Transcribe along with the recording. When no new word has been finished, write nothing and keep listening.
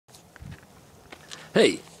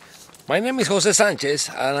Hey, my name is Jose Sanchez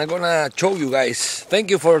and I'm gonna show you guys. Thank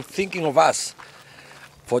you for thinking of us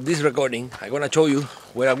for this recording. I'm gonna show you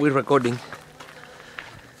where we're recording.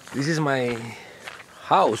 This is my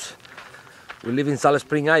house. We live in Salt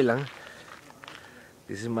Spring Island.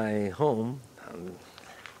 This is my home. I'm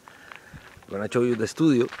gonna show you the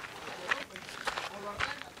studio.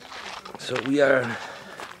 So we are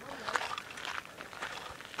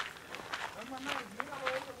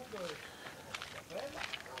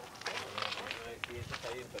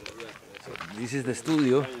this is the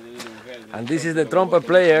studio, and this is the trumpet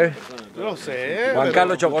player, Juan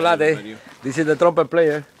Carlos Chocolate. This is the trumpet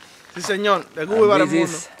player. Sí, señor, de Cuba y para el This mundo.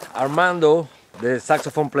 is Armando, the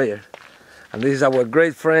saxophone player. And this is our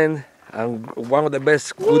great friend and one of the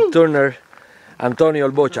best good turner, Antonio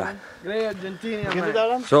Albocha. Great Argentina,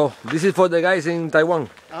 man. So this is for the guys in Taiwan.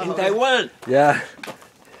 In Taiwan. Yeah.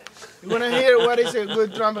 You wanna hear what is a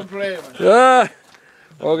good trumpet player, man? Ah,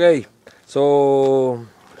 okay. So,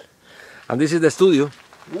 and this is the studio.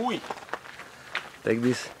 Uy. Take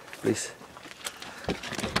this, please.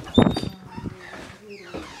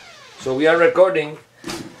 So we are recording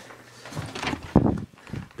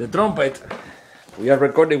the trumpet. We are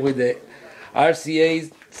recording with the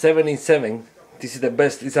RCA 77. This is the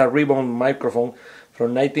best. It's a ribbon microphone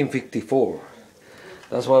from 1954.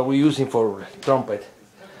 That's what we're using for trumpet.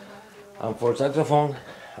 And for saxophone,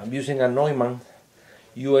 I'm using a Neumann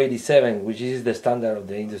U87, which is the standard of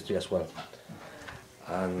the industry as well.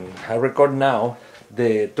 And I record now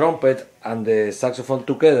the trumpet and the saxophone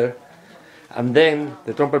together, and then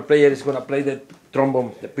the trumpet player is gonna play the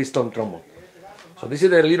trombone, the piston trombone. So this is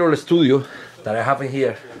the little studio that I have in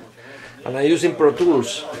here, and I'm using Pro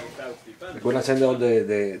Tools. I'm gonna send out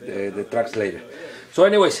the tracks later. So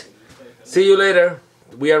anyways, see you later.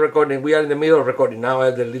 We are recording. We are in the middle of recording now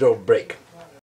at the little break.